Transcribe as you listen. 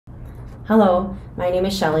Hello, my name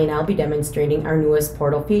is Shelly and I'll be demonstrating our newest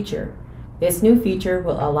portal feature. This new feature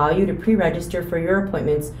will allow you to pre-register for your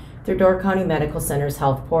appointments through Door County Medical Center's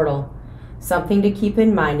health portal. Something to keep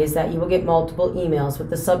in mind is that you will get multiple emails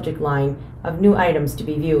with the subject line of new items to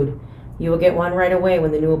be viewed. You will get one right away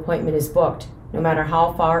when the new appointment is booked, no matter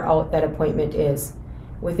how far out that appointment is.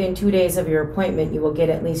 Within 2 days of your appointment, you will get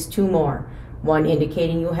at least 2 more. One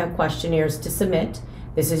indicating you have questionnaires to submit.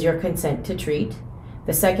 This is your consent to treat.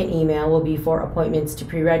 The second email will be for appointments to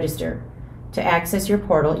pre-register. To access your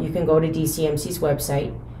portal, you can go to DCMC's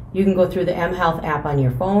website. You can go through the mHealth app on your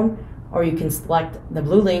phone, or you can select the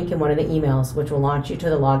blue link in one of the emails, which will launch you to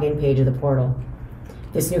the login page of the portal.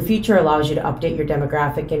 This new feature allows you to update your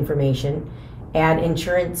demographic information, add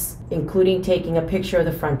insurance, including taking a picture of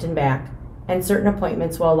the front and back, and certain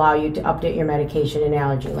appointments will allow you to update your medication and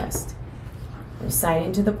allergy list. Sign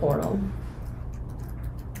into the portal.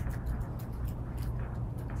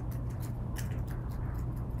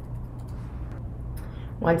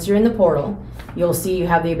 Once you're in the portal, you'll see you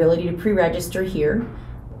have the ability to pre-register here.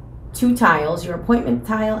 2 tiles, your appointment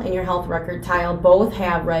tile and your health record tile, both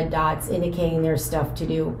have red dots indicating there's stuff to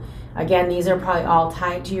do. Again, these are probably all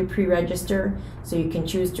tied to your pre-register, so you can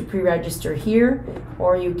choose to pre-register here,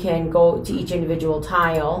 or you can go to each individual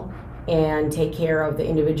tile and take care of the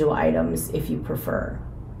individual items if you prefer.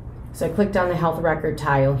 So I clicked on the health record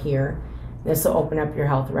tile here. This will open up your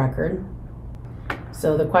health record.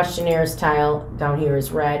 So the questionnaires tile down here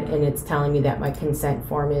is red, and it's telling me that my consent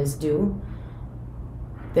form is due.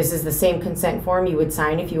 This is the same consent form you would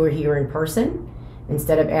sign if you were here in person.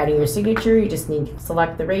 Instead of adding your signature, you just need to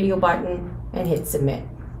select the radio button and hit submit.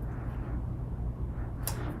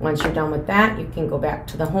 Once you're done with that, you can go back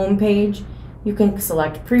to the home page. You can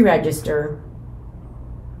select pre-register.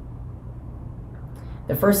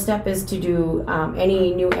 The first step is to do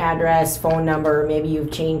any new address, phone number. Maybe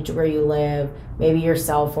you've changed where you live. Maybe your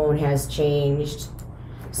cell phone has changed.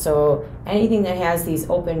 So anything that has these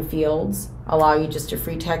open fields allow you just to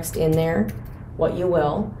free text in there what you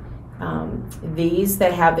will. These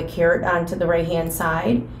that have the caret onto the right hand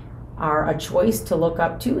side are a choice to look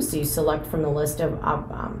up to, so you select from the list of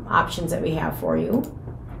options that we have for you.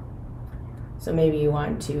 So maybe you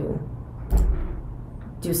want to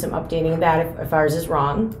do some updating of that if ours is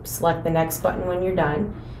wrong. Select the next button when you're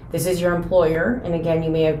done. This is your employer, and again,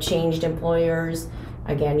 you may have changed employers.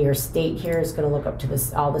 Again, your state here is going to look up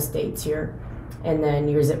to all the states here, and then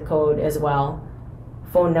your zip code as well,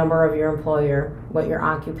 phone number of your employer, what your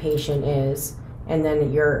occupation is, and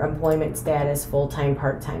then your employment status, full-time,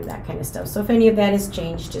 part-time, that kind of stuff. So if any of that has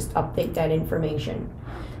changed, just update that information.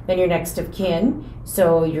 Then your next of kin,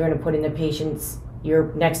 so you're going to put in the patient's,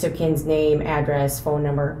 your next of kin's name, address, phone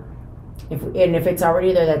number. If it's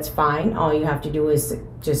already there, that's fine. All you have to do is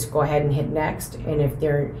just go ahead and hit next, and if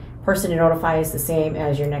their person to notify is the same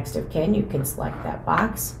as your next of kin, you can select that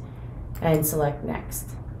box and select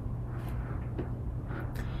next.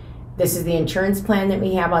 This is the insurance plan that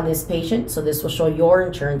we have on this patient, so this will show your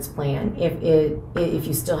insurance plan. If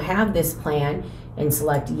you still have this plan and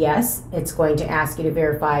select yes, it's going to ask you to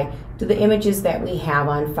verify, do the images that we have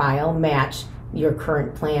on file match your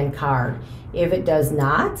current plan card? If it does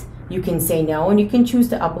not, you can say no, and you can choose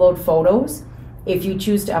to upload photos. If you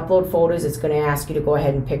choose to upload photos, it's going to ask you to go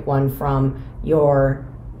ahead and pick one from your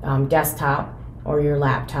desktop or your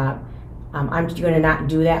laptop. I'm going to not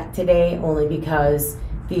do that today, only because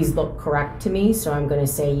these look correct to me, so I'm going to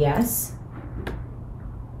say yes.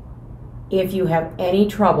 If you have any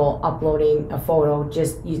trouble uploading a photo,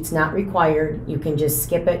 it's not required. You can just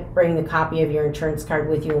skip it, bring the copy of your insurance card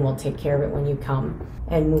with you, and we'll take care of it when you come.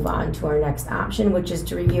 And move on to our next option, which is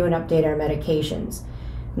to review and update our medications.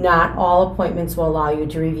 Not all appointments will allow you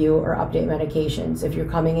to review or update medications. If you're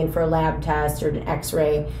coming in for a lab test or an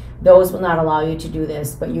x-ray, those will not allow you to do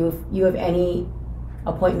this, but you have any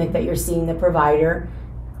appointment that you're seeing the provider,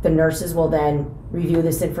 the nurses will then review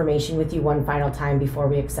this information with you one final time before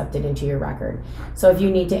we accept it into your record. So if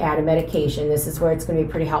you need to add a medication, this is where it's going to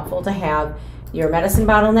be pretty helpful to have your medicine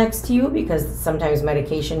bottle next to you, because sometimes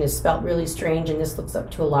medication is spelt really strange and this looks up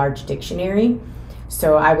to a large dictionary.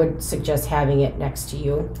 So I would suggest having it next to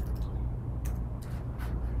you.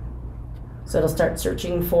 So it'll start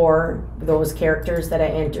searching for those characters that I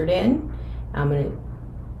entered in. I'm going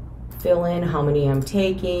to fill in how many I'm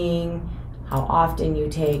taking, how often you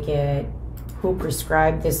take it, who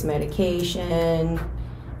prescribed this medication,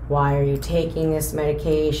 why are you taking this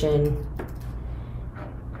medication.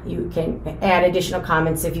 You can add additional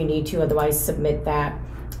comments if you need to, otherwise submit that.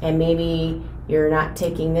 And maybe you're not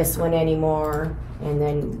taking this one anymore, and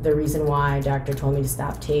then the reason why, doctor told me to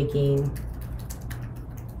stop taking.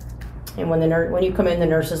 And when you come in, the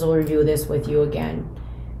nurses will review this with you again.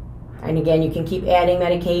 And again, you can keep adding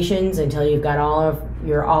medications until you've got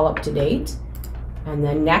you're all up to date. And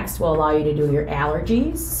then next will allow you to do your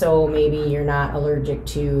allergies. So maybe you're not allergic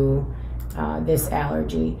to this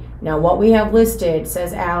allergy. Now what we have listed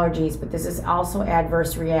says allergies, but this is also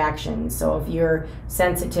adverse reactions. So if you're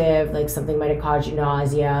sensitive, like something might have caused you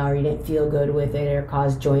nausea, or you didn't feel good with it, or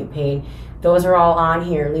caused joint pain, those are all on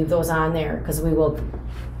here. Leave those on there, because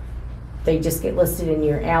they just get listed in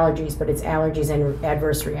your allergies, but it's allergies and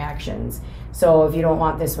adverse reactions. So if you don't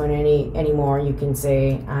want this one anymore, you can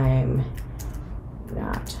say I'm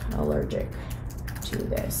not allergic to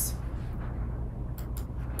this.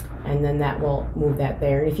 And then that will move that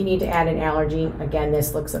there. And if you need to add an allergy, again,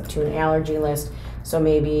 this looks up to an allergy list. So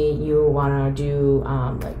maybe you want to do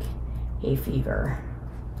like hay fever.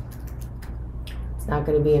 It's not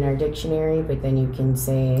going to be in our dictionary, but then you can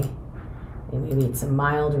say, and maybe it's a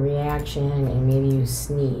mild reaction, and maybe you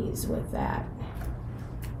sneeze with that.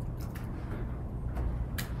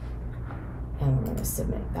 And we're going to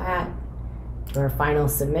submit that to our final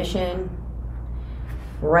submission.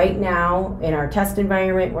 Right now, in our test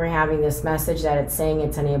environment, we're having this message that it's saying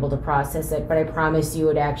it's unable to process it, but I promise you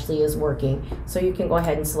it actually is working. So you can go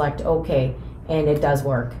ahead and select OK, and it does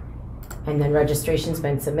work. And then registration's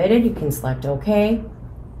been submitted. You can select OK.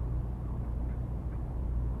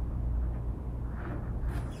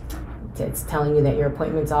 It's telling you that your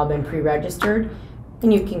appointment's all been pre-registered,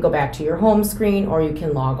 and you can go back to your home screen, or you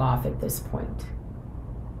can log off at this point.